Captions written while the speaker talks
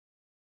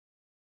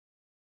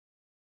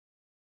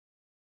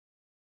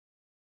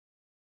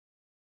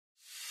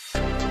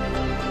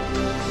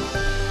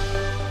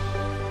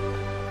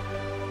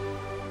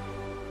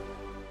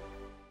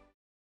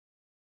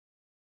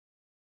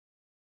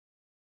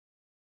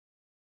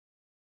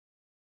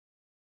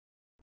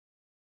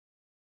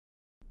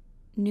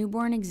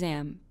Newborn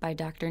Exam by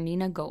Dr.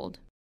 Nina Gold.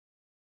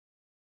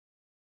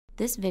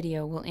 This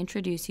video will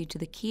introduce you to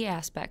the key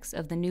aspects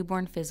of the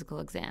newborn physical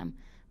exam,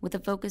 with a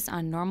focus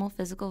on normal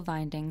physical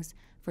findings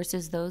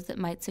versus those that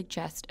might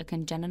suggest a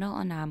congenital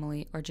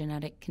anomaly or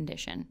genetic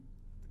condition.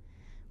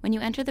 When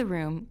you enter the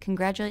room,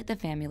 congratulate the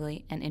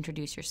family and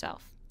introduce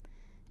yourself.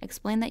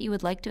 Explain that you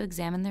would like to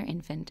examine their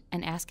infant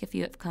and ask if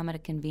you have come at a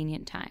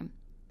convenient time.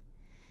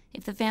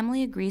 If the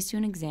family agrees to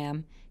an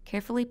exam,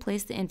 carefully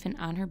place the infant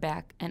on her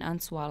back and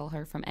unswaddle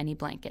her from any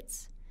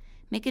blankets.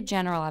 Make a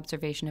general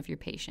observation of your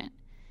patient.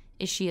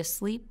 Is she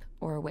asleep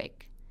or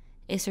awake?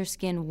 Is her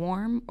skin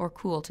warm or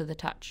cool to the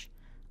touch?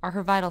 Are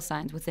her vital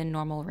signs within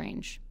normal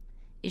range?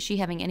 Is she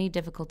having any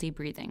difficulty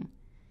breathing?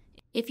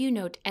 If you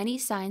note any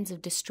signs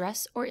of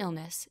distress or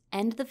illness,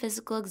 end the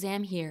physical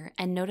exam here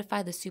and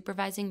notify the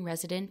supervising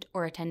resident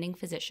or attending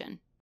physician.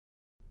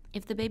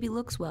 If the baby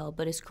looks well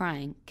but is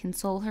crying,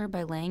 console her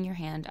by laying your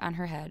hand on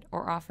her head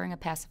or offering a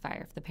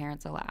pacifier if the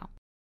parents allow.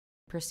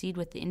 Proceed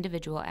with the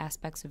individual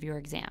aspects of your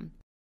exam.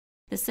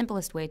 The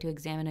simplest way to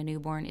examine a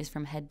newborn is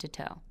from head to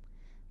toe.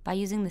 By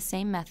using the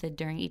same method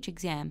during each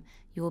exam,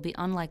 you will be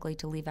unlikely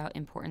to leave out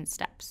important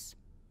steps.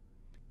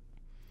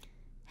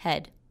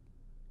 Head.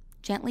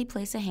 Gently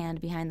place a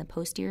hand behind the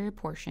posterior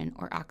portion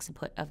or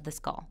occiput of the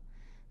skull.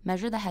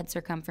 Measure the head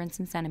circumference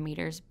in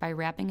centimeters by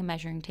wrapping a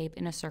measuring tape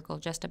in a circle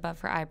just above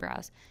her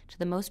eyebrows to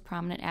the most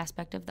prominent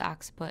aspect of the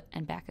occiput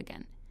and back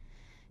again.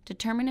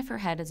 Determine if her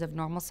head is of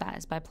normal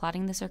size by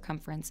plotting the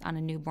circumference on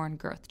a newborn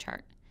growth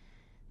chart.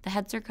 The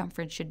head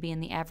circumference should be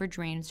in the average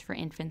range for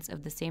infants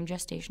of the same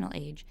gestational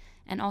age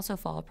and also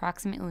fall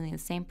approximately in the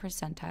same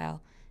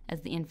percentile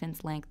as the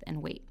infant's length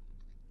and weight.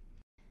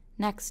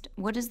 Next,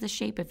 what is the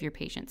shape of your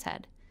patient's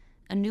head?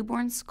 A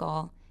newborn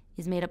skull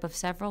is made up of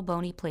several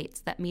bony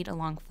plates that meet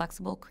along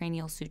flexible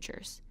cranial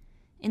sutures.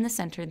 In the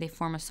center, they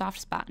form a soft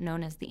spot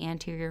known as the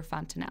anterior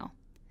fontanelle.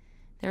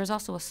 There is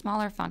also a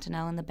smaller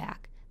fontanelle in the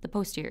back, the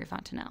posterior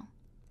fontanelle.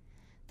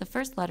 The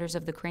first letters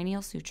of the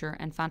cranial suture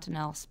and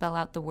fontanelle spell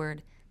out the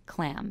word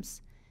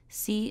clams.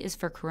 C is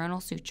for coronal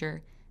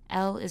suture,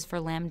 L is for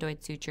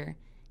lambdoid suture,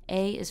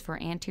 A is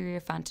for anterior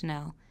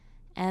fontanelle,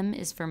 M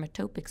is for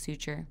metopic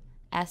suture,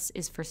 S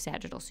is for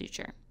sagittal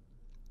suture.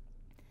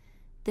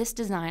 This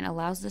design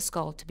allows the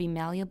skull to be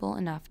malleable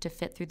enough to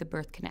fit through the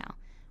birth canal,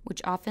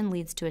 which often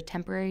leads to a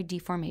temporary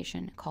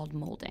deformation called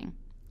molding.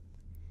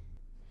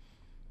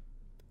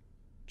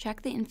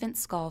 Check the infant's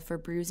skull for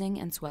bruising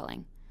and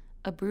swelling.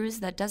 A bruise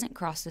that doesn't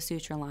cross the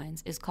suture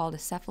lines is called a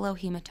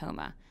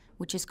cephalohematoma,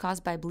 which is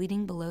caused by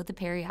bleeding below the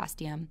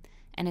periosteum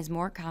and is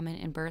more common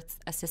in births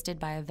assisted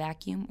by a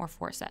vacuum or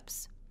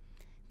forceps.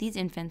 These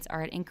infants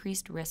are at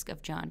increased risk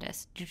of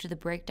jaundice due to the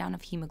breakdown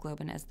of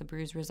hemoglobin as the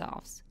bruise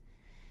resolves.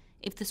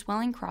 If the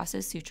swelling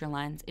crosses suture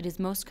lines, it is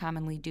most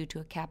commonly due to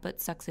a caput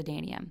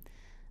succedaneum,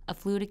 a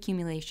fluid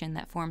accumulation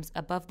that forms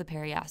above the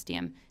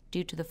periosteum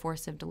due to the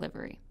force of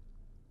delivery.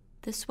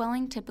 The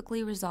swelling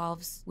typically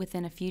resolves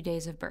within a few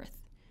days of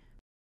birth.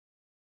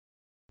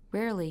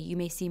 Rarely, you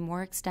may see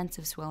more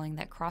extensive swelling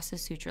that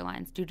crosses suture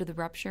lines due to the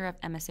rupture of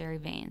emissary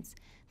veins.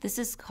 This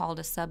is called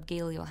a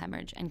subgaleal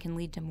hemorrhage and can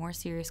lead to more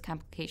serious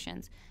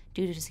complications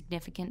due to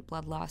significant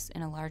blood loss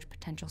in a large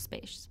potential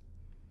space.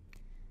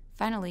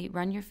 Finally,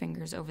 run your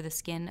fingers over the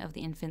skin of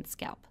the infant's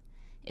scalp.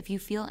 If you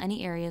feel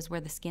any areas where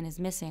the skin is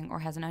missing or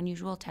has an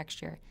unusual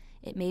texture,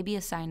 it may be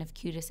a sign of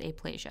cutis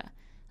aplasia,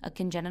 a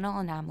congenital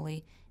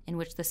anomaly in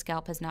which the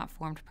scalp has not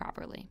formed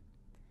properly.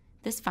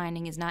 This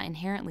finding is not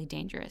inherently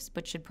dangerous,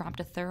 but should prompt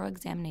a thorough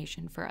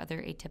examination for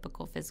other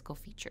atypical physical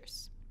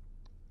features.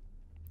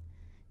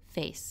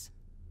 Face.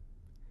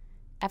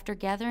 After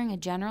gathering a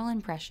general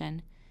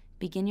impression,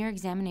 begin your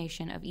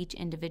examination of each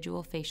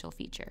individual facial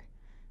feature.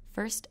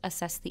 First,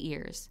 assess the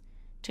ears.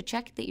 To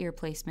check the ear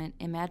placement,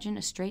 imagine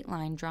a straight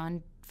line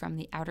drawn from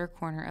the outer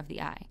corner of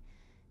the eye.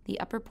 The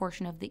upper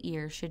portion of the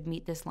ear should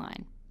meet this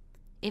line.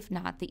 If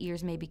not, the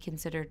ears may be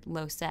considered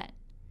low set.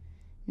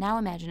 Now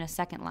imagine a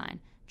second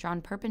line,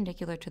 drawn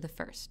perpendicular to the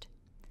first.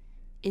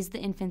 Is the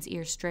infant's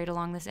ear straight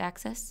along this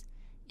axis?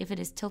 If it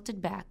is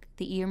tilted back,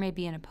 the ear may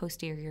be in a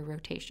posterior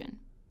rotation.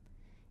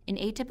 An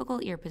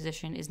atypical ear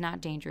position is not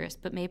dangerous,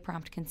 but may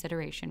prompt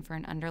consideration for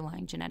an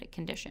underlying genetic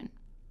condition.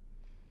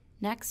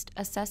 Next,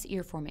 assess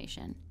ear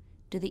formation.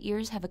 Do the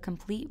ears have a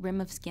complete rim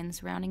of skin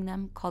surrounding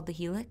them, called the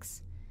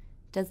helix?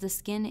 Does the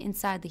skin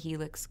inside the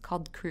helix,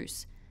 called the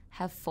crus,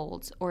 have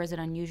folds, or is it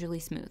unusually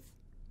smooth?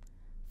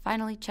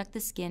 Finally, check the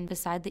skin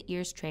beside the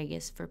ear's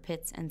tragus for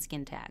pits and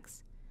skin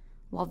tags.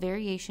 While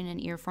variation in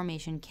ear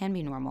formation can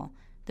be normal,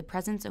 the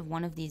presence of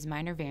one of these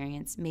minor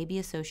variants may be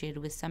associated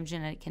with some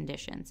genetic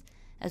conditions,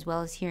 as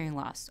well as hearing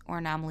loss or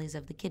anomalies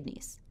of the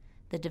kidneys,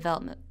 the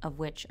development of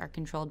which are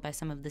controlled by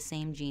some of the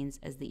same genes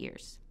as the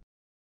ears.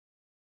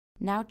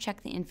 Now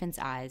check the infant's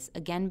eyes,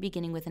 again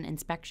beginning with an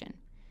inspection.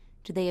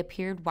 Do they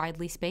appear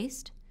widely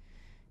spaced?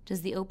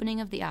 Does the opening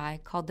of the eye,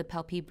 called the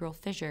palpebral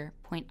fissure,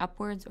 point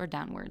upwards or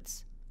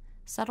downwards?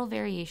 Subtle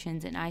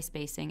variations in eye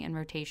spacing and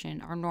rotation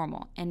are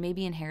normal and may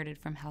be inherited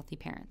from healthy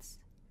parents.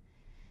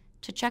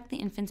 To check the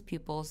infant's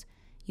pupils,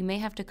 You may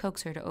have to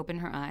coax her to open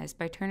her eyes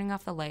by turning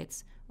off the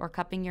lights or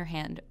cupping your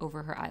hand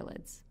over her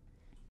eyelids.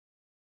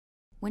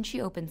 When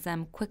she opens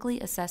them, quickly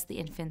assess the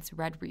infant's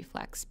red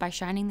reflex by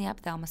shining the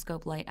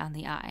ophthalmoscope light on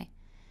the eye.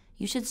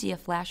 You should see a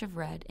flash of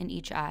red in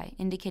each eye,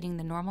 indicating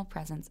the normal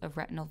presence of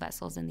retinal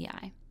vessels in the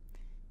eye.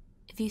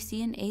 If you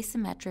see an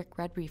asymmetric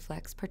red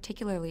reflex,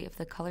 particularly if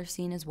the color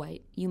seen is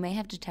white, you may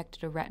have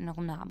detected a retinal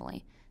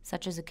anomaly,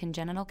 such as a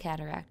congenital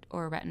cataract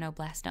or a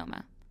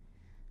retinoblastoma.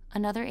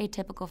 Another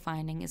atypical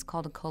finding is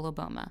called a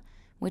coloboma,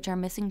 which are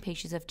missing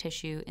patches of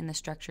tissue in the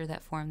structure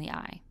that form the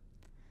eye.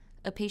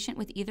 A patient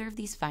with either of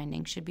these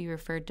findings should be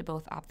referred to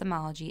both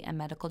ophthalmology and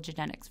medical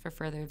genetics for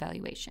further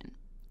evaluation.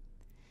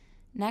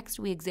 Next,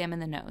 we examine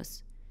the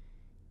nose.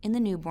 In the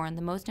newborn,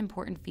 the most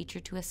important feature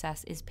to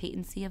assess is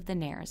patency of the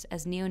nares,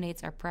 as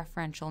neonates are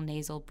preferential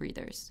nasal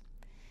breathers.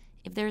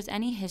 If there is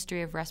any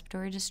history of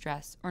respiratory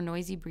distress or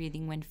noisy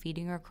breathing when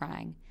feeding or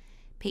crying,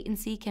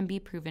 patency can be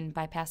proven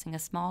by passing a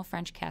small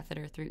French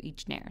catheter through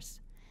each nares.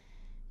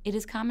 It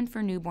is common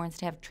for newborns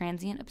to have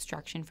transient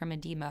obstruction from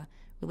edema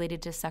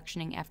related to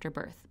suctioning after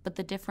birth, but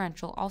the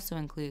differential also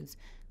includes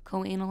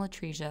choanal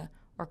atresia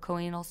or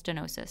choanal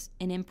stenosis,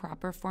 an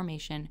improper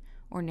formation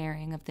or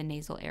narrowing of the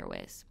nasal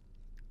airways.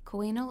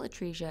 Choanal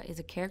atresia is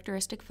a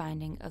characteristic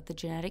finding of the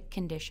genetic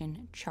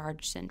condition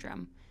CHARGE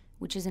syndrome,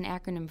 which is an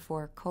acronym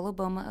for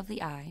coloboma of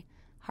the eye,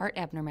 heart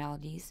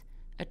abnormalities,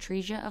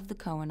 atresia of the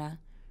choana,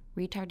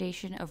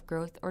 retardation of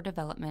growth or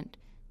development,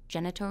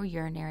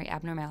 genitourinary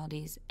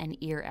abnormalities, and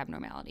ear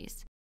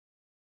abnormalities.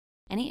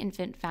 Any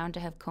infant found to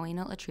have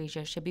choanal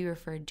atresia should be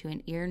referred to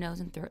an ear, nose,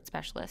 and throat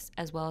specialist,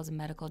 as well as a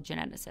medical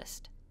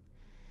geneticist.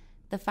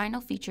 The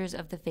final features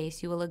of the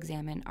face you will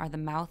examine are the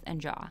mouth and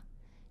jaw.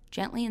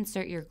 Gently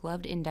insert your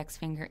gloved index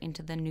finger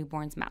into the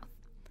newborn's mouth.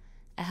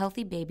 A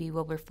healthy baby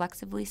will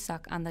reflexively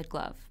suck on the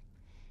glove.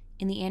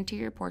 In the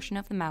anterior portion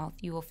of the mouth,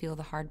 you will feel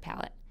the hard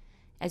palate.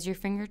 As your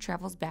finger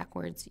travels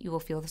backwards, you will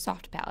feel the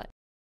soft palate.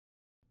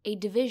 A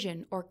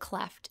division or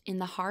cleft in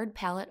the hard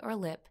palate or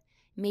lip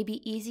may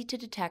be easy to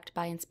detect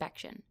by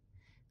inspection.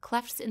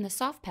 Clefts in the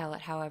soft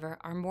palate, however,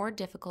 are more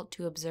difficult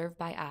to observe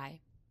by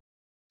eye.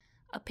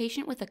 A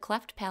patient with a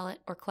cleft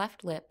palate or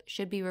cleft lip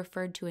should be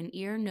referred to an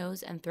ear,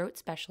 nose, and throat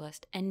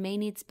specialist and may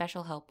need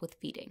special help with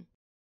feeding.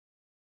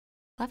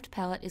 Cleft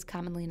palate is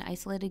commonly an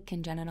isolated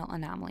congenital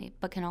anomaly,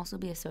 but can also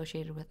be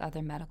associated with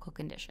other medical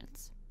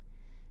conditions.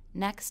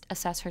 Next,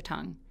 assess her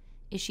tongue.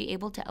 Is she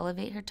able to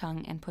elevate her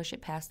tongue and push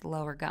it past the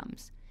lower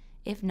gums?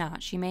 If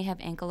not, she may have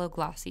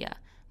ankyloglossia,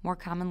 more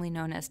commonly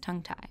known as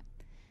tongue tie.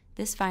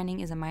 This finding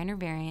is a minor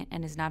variant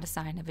and is not a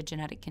sign of a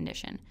genetic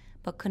condition,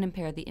 but could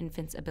impair the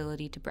infant's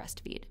ability to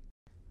breastfeed.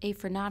 A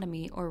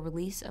frenotomy or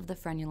release of the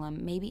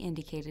frenulum may be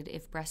indicated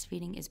if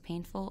breastfeeding is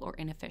painful or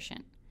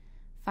inefficient.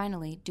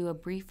 Finally, do a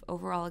brief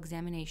overall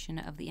examination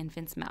of the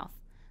infant's mouth,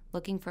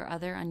 looking for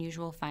other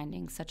unusual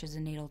findings such as a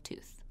natal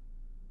tooth.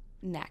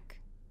 Neck.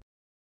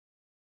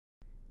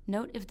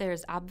 Note if there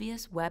is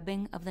obvious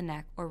webbing of the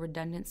neck or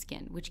redundant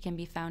skin, which can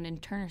be found in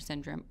Turner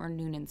syndrome or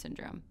Noonan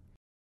syndrome.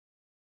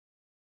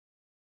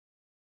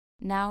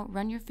 Now,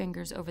 run your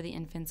fingers over the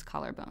infant's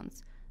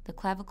collarbones. The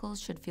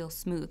clavicles should feel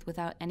smooth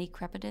without any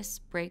crepitus,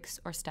 breaks,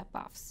 or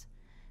step-offs.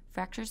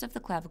 Fractures of the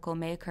clavicle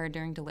may occur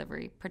during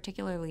delivery,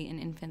 particularly in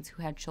infants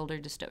who had shoulder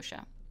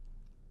dystocia.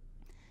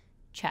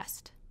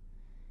 Chest.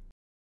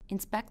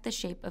 Inspect the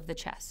shape of the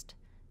chest.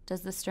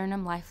 Does the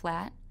sternum lie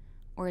flat,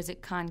 or is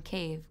it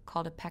concave,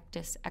 called a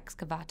pectus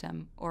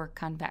excavatum, or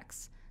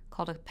convex,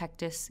 called a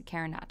pectus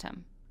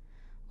carinatum?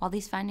 While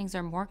these findings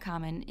are more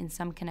common in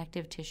some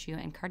connective tissue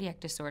and cardiac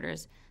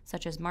disorders,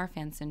 such as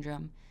Marfan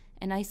syndrome,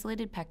 an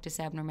isolated pectus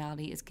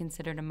abnormality is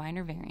considered a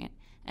minor variant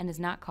and is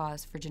not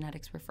cause for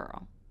genetics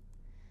referral.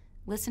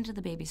 Listen to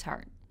the baby's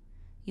heart.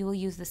 You will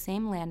use the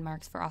same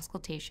landmarks for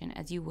auscultation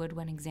as you would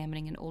when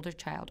examining an older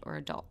child or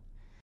adult.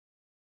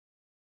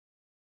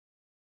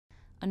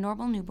 A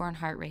normal newborn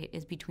heart rate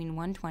is between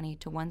 120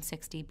 to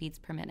 160 beats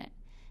per minute,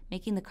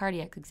 making the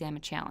cardiac exam a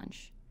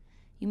challenge.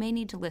 You may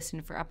need to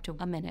listen for up to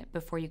a minute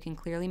before you can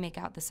clearly make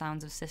out the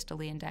sounds of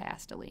systole and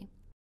diastole.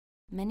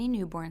 Many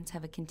newborns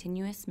have a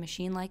continuous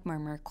machine-like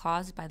murmur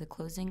caused by the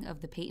closing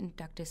of the patent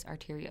ductus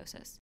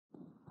arteriosus.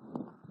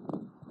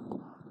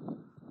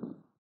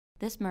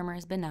 This murmur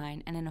is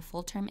benign and in a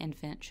full-term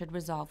infant should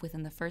resolve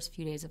within the first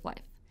few days of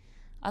life.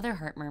 Other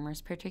heart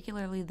murmurs,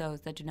 particularly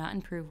those that do not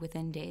improve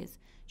within days,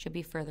 should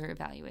be further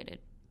evaluated.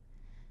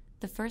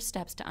 The first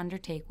steps to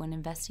undertake when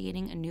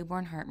investigating a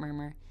newborn heart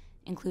murmur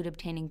include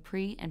obtaining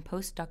pre- and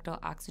post-ductal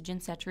oxygen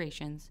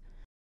saturations,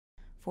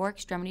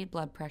 fore-extremity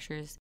blood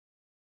pressures,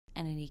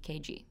 and an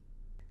EKG.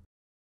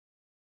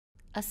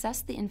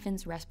 Assess the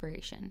infant's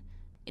respiration.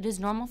 It is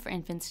normal for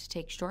infants to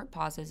take short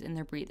pauses in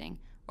their breathing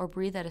or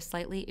breathe at a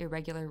slightly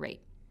irregular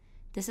rate.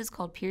 This is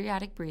called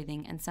periodic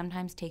breathing and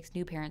sometimes takes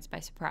new parents by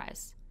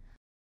surprise.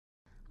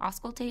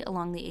 Auscultate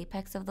along the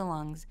apex of the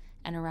lungs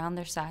and around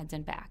their sides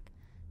and back.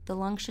 The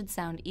lungs should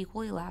sound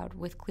equally loud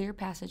with clear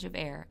passage of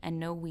air and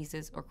no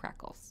wheezes or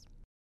crackles.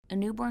 A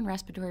newborn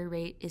respiratory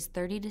rate is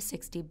 30 to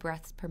 60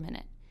 breaths per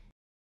minute.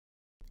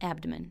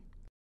 Abdomen.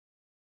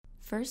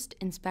 First,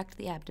 inspect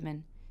the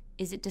abdomen.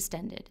 Is it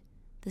distended?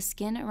 The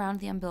skin around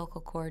the umbilical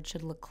cord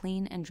should look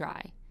clean and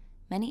dry.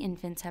 Many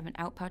infants have an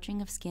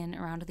outpouching of skin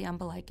around the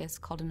umbilicus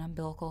called an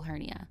umbilical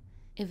hernia.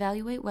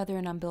 Evaluate whether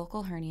an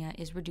umbilical hernia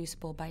is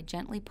reducible by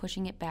gently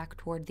pushing it back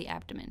toward the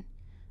abdomen.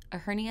 A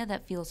hernia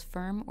that feels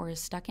firm or is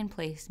stuck in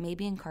place may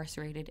be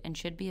incarcerated and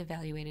should be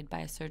evaluated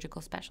by a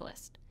surgical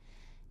specialist.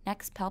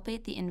 Next,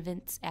 palpate the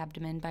infant's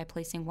abdomen by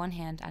placing one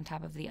hand on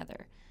top of the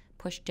other.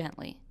 Push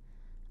gently.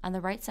 On the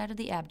right side of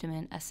the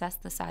abdomen, assess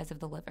the size of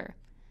the liver.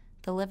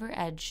 The liver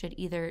edge should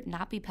either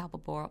not be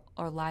palpable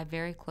or lie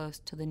very close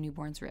to the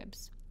newborn's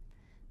ribs.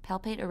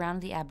 Palpate around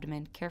the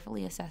abdomen,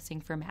 carefully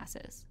assessing for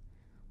masses.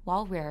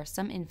 While rare,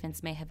 some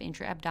infants may have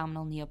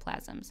intra-abdominal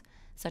neoplasms,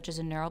 such as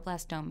a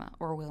neuroblastoma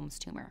or Wilms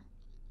tumor.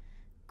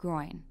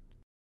 Groin.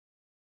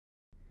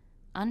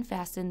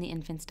 Unfasten the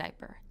infant's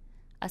diaper.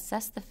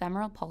 Assess the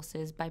femoral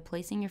pulses by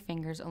placing your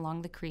fingers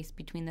along the crease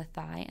between the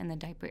thigh and the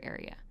diaper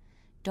area.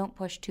 Don't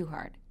push too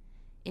hard.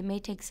 It may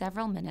take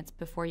several minutes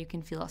before you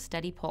can feel a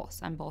steady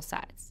pulse on both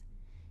sides.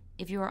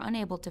 If you are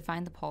unable to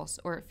find the pulse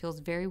or it feels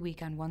very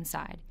weak on one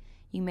side,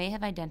 you may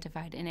have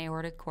identified an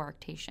aortic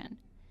coarctation.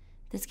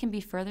 This can be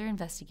further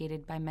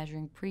investigated by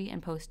measuring pre-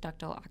 and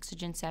post-ductal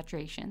oxygen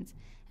saturations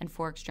and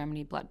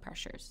fore-extremity blood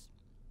pressures.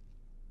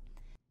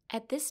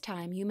 At this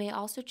time, you may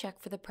also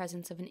check for the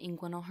presence of an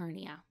inguinal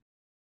hernia.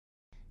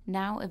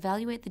 Now,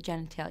 evaluate the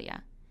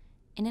genitalia.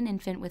 In an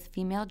infant with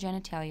female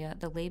genitalia,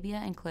 the labia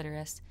and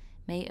clitoris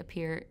may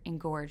appear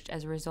engorged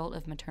as a result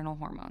of maternal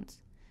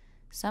hormones.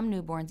 Some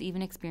newborns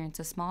even experience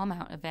a small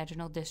amount of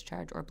vaginal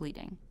discharge or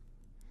bleeding.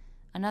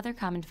 Another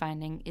common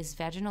finding is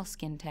vaginal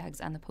skin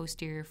tags on the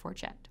posterior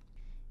fourchette.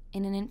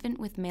 In an infant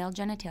with male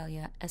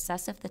genitalia,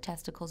 assess if the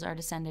testicles are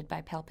descended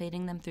by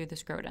palpating them through the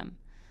scrotum.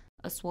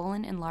 A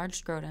swollen and large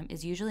scrotum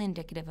is usually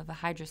indicative of a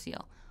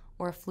hydrocele,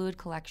 or a fluid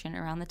collection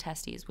around the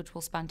testes which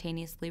will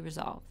spontaneously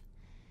resolve.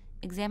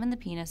 Examine the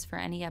penis for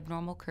any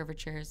abnormal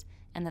curvatures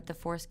and that the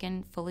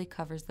foreskin fully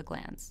covers the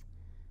glands.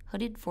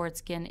 Hooded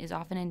foreskin is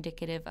often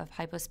indicative of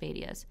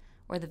hypospadias,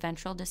 or the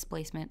ventral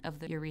displacement of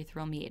the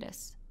urethral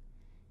meatus.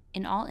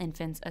 In all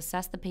infants,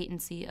 assess the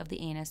patency of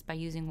the anus by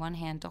using one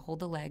hand to hold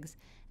the legs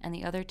and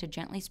the other to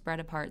gently spread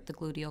apart the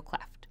gluteal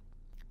cleft.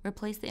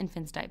 Replace the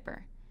infant's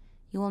diaper.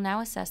 You will now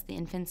assess the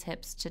infant's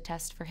hips to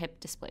test for hip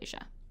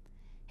dysplasia.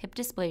 Hip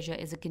dysplasia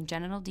is a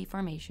congenital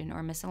deformation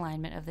or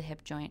misalignment of the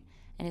hip joint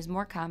and is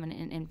more common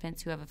in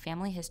infants who have a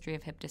family history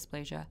of hip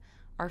dysplasia,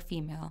 are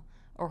female,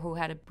 or who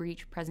had a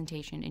breech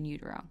presentation in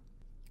utero.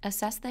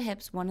 Assess the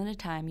hips one at a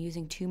time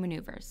using 2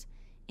 maneuvers.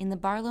 In the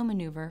Barlow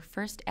maneuver,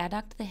 first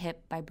adduct the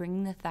hip by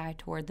bringing the thigh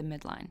toward the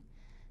midline.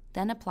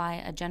 Then apply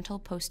a gentle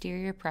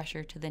posterior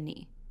pressure to the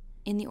knee.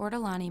 In the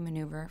Ortolani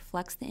maneuver,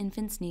 flex the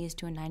infant's knees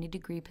to a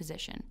 90-degree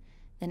position,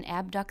 then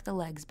abduct the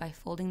legs by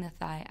folding the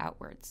thigh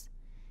outwards.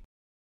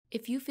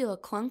 If you feel a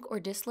clunk or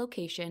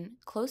dislocation,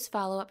 close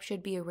follow-up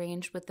should be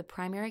arranged with the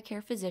primary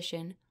care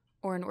physician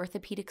or an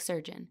orthopedic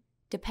surgeon,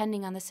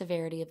 depending on the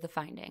severity of the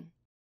finding.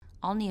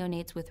 All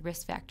neonates with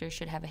risk factors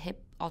should have a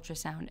hip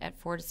ultrasound at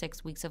 4 to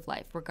 6 weeks of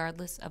life,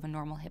 regardless of a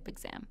normal hip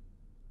exam.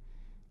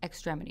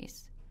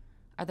 Extremities.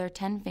 Are there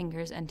 10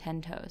 fingers and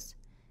 10 toes?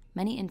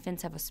 Many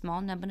infants have a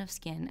small nubbin of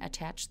skin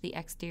attached to the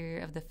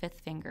exterior of the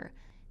 5th finger.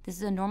 This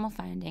is a normal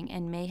finding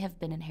and may have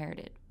been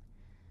inherited.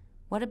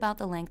 What about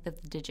the length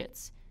of the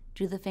digits?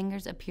 Do the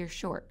fingers appear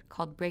short,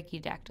 called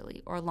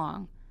brachydactyly, or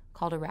long,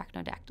 called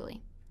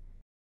arachnodactyly?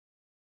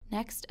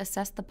 Next,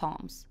 assess the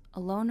palms. A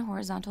lone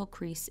horizontal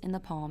crease in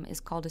the palm is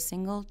called a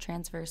single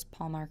transverse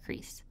palmar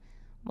crease.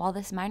 While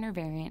this minor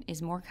variant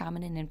is more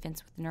common in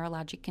infants with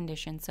neurologic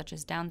conditions such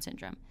as Down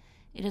syndrome,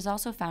 it is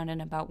also found in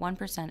about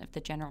 1% of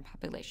the general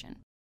population.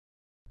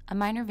 A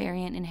minor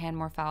variant in hand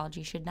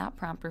morphology should not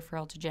prompt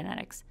referral to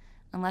genetics,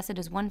 unless it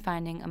is one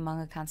finding among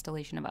a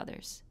constellation of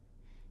others.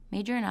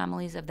 Major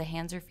anomalies of the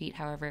hands or feet,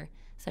 however,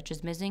 such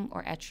as missing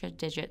or extra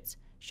digits,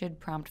 should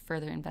prompt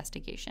further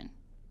investigation.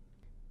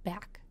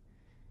 Back.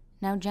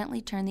 Now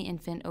gently turn the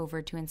infant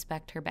over to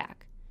inspect her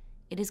back.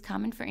 It is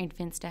common for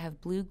infants to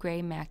have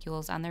blue-gray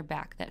macules on their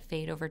back that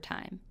fade over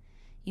time.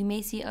 You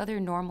may see other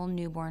normal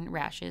newborn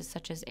rashes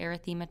such as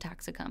erythema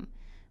toxicum,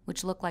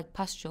 which look like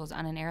pustules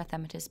on an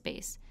erythematous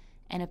base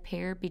and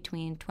appear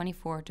between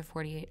 24 to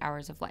 48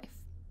 hours of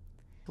life.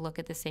 Look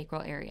at the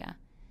sacral area.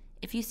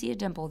 If you see a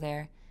dimple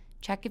there,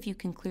 check if you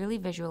can clearly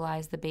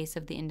visualize the base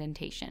of the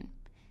indentation.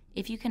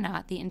 If you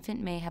cannot, the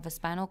infant may have a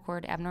spinal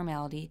cord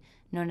abnormality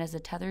known as a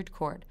tethered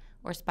cord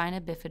or spina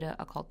bifida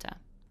occulta.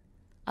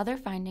 Other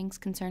findings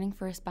concerning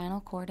for a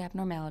spinal cord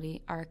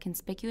abnormality are a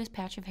conspicuous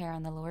patch of hair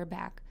on the lower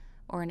back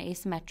or an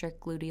asymmetric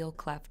gluteal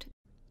cleft.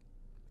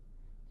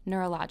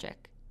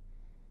 Neurologic.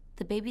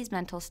 The baby's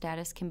mental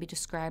status can be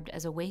described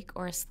as awake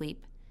or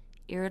asleep,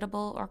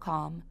 irritable or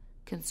calm,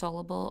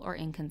 consolable or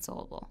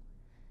inconsolable.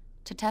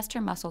 To test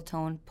her muscle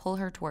tone, pull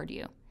her toward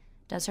you.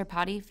 Does her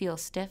body feel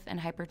stiff and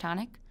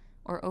hypertonic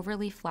or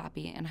overly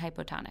floppy and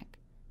hypotonic?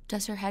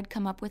 Does her head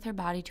come up with her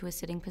body to a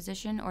sitting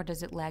position or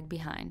does it lag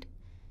behind?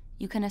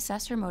 You can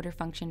assess her motor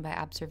function by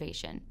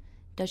observation.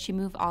 Does she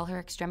move all her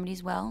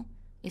extremities well?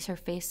 Is her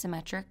face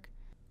symmetric?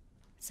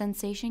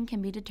 Sensation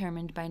can be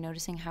determined by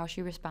noticing how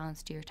she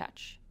responds to your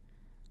touch.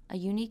 A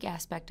unique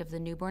aspect of the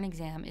newborn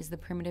exam is the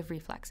primitive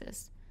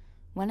reflexes.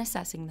 When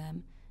assessing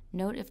them,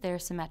 note if they are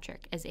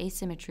symmetric, as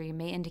asymmetry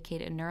may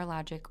indicate a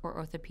neurologic or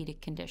orthopedic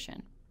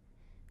condition.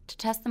 To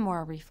test the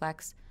Moro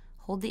reflex,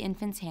 hold the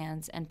infant's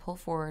hands and pull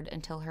forward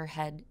until her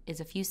head is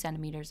a few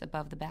centimeters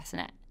above the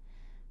bassinet.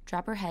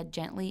 Drop her head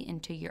gently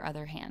into your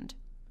other hand.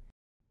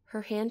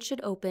 Her hand should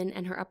open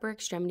and her upper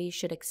extremities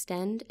should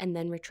extend and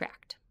then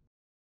retract.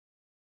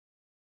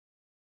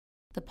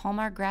 The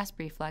palmar grasp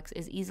reflex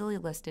is easily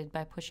listed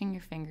by pushing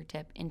your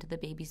fingertip into the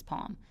baby's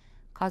palm,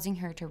 causing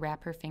her to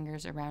wrap her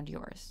fingers around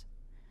yours.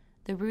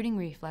 The rooting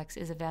reflex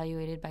is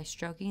evaluated by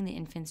stroking the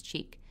infant's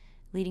cheek,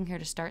 leading her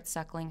to start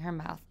suckling her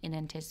mouth in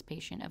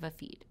anticipation of a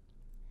feed.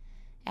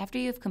 After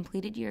you have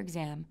completed your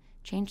exam,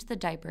 change the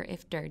diaper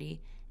if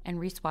dirty and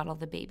reswaddle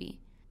the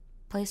baby.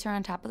 Place her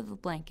on top of the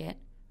blanket,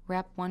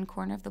 wrap one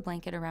corner of the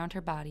blanket around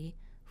her body,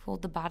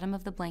 fold the bottom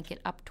of the blanket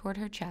up toward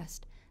her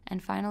chest,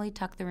 and finally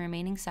tuck the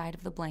remaining side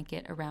of the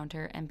blanket around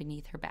her and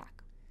beneath her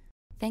back.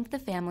 Thank the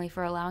family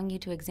for allowing you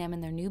to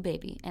examine their new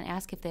baby and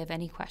ask if they have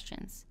any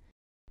questions.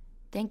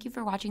 Thank you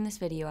for watching this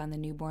video on the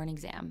newborn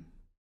exam.